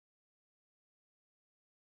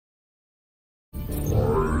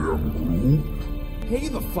Pay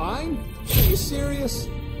the fine? Are you serious?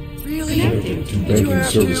 Really? Connecting to Did you banking have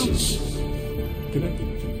services.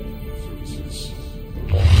 Connecting to banking services.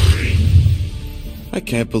 I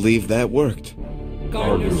can't believe that worked.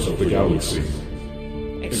 Guardians of the Galaxy.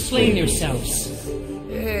 Explain yourselves.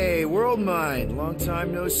 Hey, Worldmind, long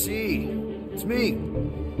time no see. It's me,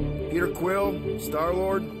 Peter Quill,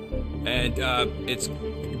 Star-Lord. And, it's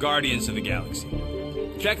Guardians of the Galaxy.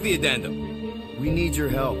 Check the addendum. We need your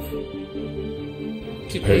help.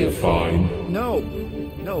 To Pay a fine. No,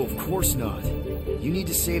 of course not. You need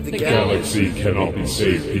to save the The Galaxy cannot be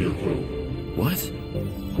saved, Peter Quill. What?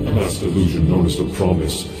 A mass delusion known as the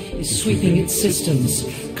Promise is sweeping its systems,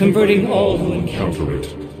 converting all who encounter it.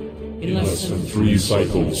 In less than 3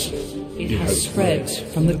 cycles, it has spread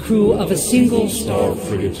from the crew of a single star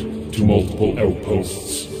frigate to multiple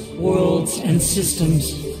outposts. worlds and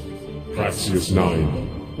systems. Praxius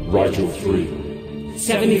 9, Rigel 3.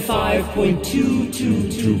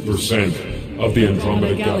 75.222% 2% of the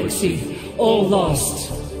Andromeda Galaxy. all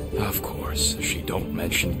lost. Of course, she don't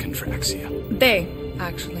mention Contraxia. They,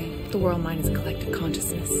 actually. The Worldmind is a collective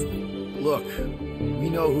consciousness. Look, we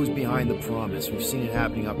know who's behind the Promise. We've seen it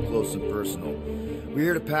happening up close and personal. We're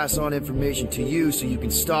here to pass on information to you so you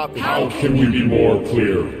can stop it. How can we be more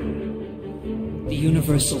clear? The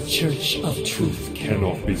Universal Church of Truth.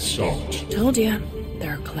 Cannot be stopped. Told ya,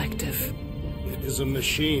 they're a collective. It is a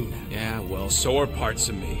machine. Yeah, well, so are parts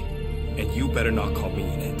of me. And you better not call me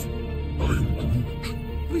in it.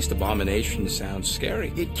 At least Abomination sounds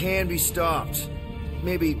scary. It can be stopped.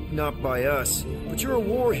 Maybe not by us, but you're a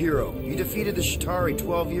war hero. You defeated the Shatari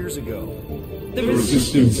 12 years ago. The The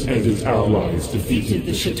Resistance and its allies defeated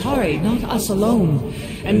the Shatari, not us alone,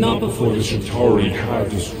 and not before before the Shatari had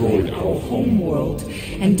destroyed our home. world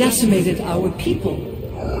and decimated our people.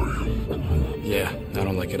 Yeah, I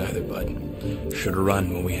don't like it either, bud. Should've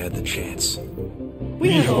run when we had the chance. We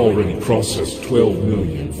have already processed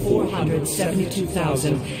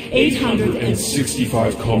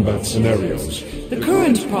 472,865 12,465 combat scenarios. The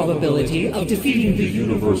current probability of defeating The the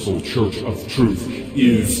Universal Church of Truth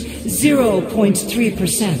is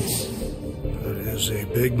 0.3%. That is a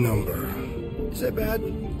big number. Is that bad?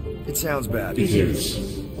 It sounds bad. It is.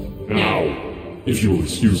 Now, if you will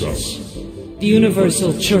excuse us, The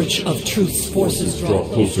Universal Church of Truth's forces draw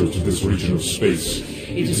closer to this region of space.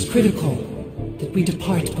 It is critical that we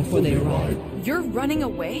depart before they arrive. You're running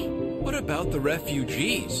away? What about the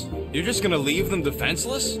refugees? You're just gonna leave them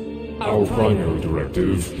defenseless? Our primary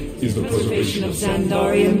directive is the preservation of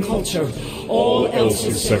Xandarian culture. all else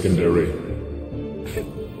is secondary.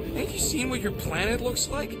 Ain't you seen what your planet looks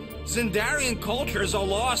like? Xandarian culture is a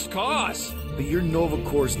lost cause. But you're Nova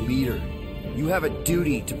Corps' leader. You have a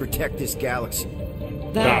duty to protect this galaxy.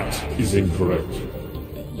 That is incorrect.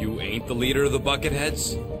 You ain't the leader of the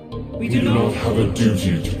Bucketheads? We We do not have a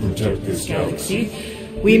duty to protect this galaxy. galaxy.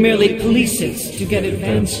 We merely police it to get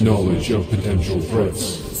advanced. Advance knowledge of potential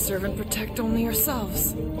threats. Serve and protect only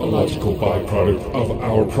yourselves. A logical byproduct of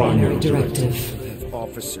our primary directive. Directive. You have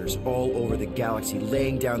officers all over the galaxy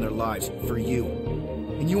laying down their lives for you.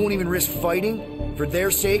 And you won't even risk fighting? For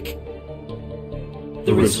their sake?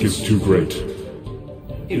 The risk is too great.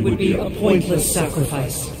 It would be a pointless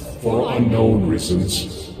sacrifice. For unknown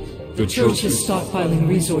reasons, the Church Church is stockpiling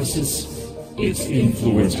resources. its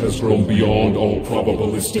influence has grown beyond all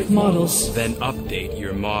probabilistic. Models. Then update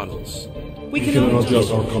your models. We We can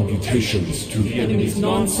adjust our computations to the enemy's enemy's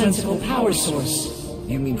nonsensical power source.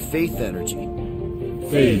 You mean faith energy?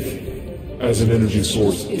 faith as an energy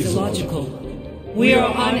source Is illogical. We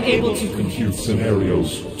are unable to compute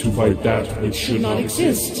scenarios to fight that which should not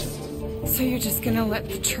exist. So you're just gonna let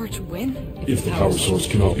the church win? If the power source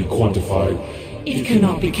cannot be quantified, It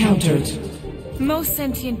cannot be countered. Most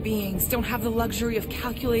sentient beings don't have the luxury of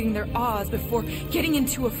calculating their odds before getting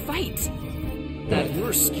into a fight.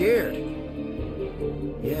 You're scared.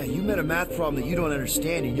 Yeah, you met a math problem that you don't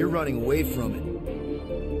understand and you're running away from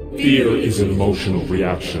it. fear is an emotional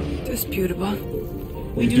reaction. Disputable.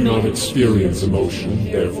 We do not experience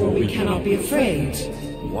emotion, therefore We cannot be afraid.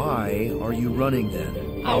 Why are you running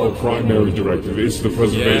then? Our primary directive is the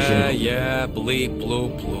preservation Yeah, bleep,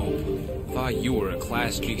 bloop, bloop. Thought you were a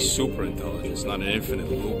Class G superintelligence, not an infinite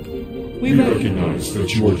loop. We recognize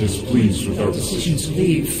that you are displeased with our Decision decision. to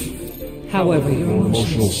leave. However, your Your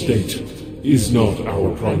emotional state is not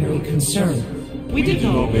our primary primary. concern. We did Do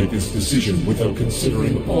not not make this decision without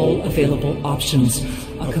considering all available options.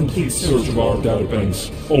 A complete search search of our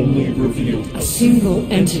databanks only revealed a single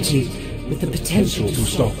entity with the potential to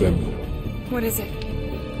stop them. What is it?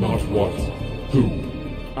 Not what, who.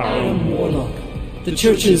 Warlock, the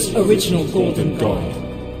Church's original golden god.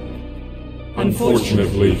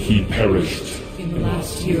 Unfortunately, he perished. In the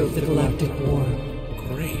last year of the Galactic War.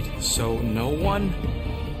 Great. So no one?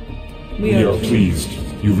 We are pleased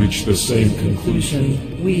you reached the same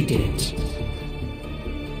conclusion. We did.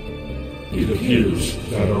 It appears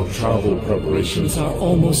that our travel preparations Are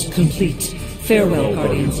almost complete. Farewell,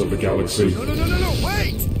 Guardians. of the Galaxy. No,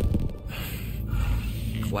 wait!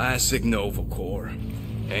 Classic Nova Corps.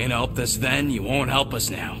 Ain't helped us then, you won't help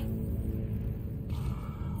us now.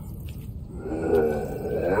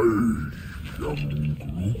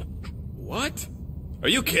 What? Are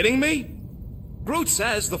you kidding me? Groot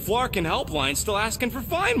says the Flarkin helpline's still asking for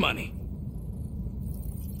fine money.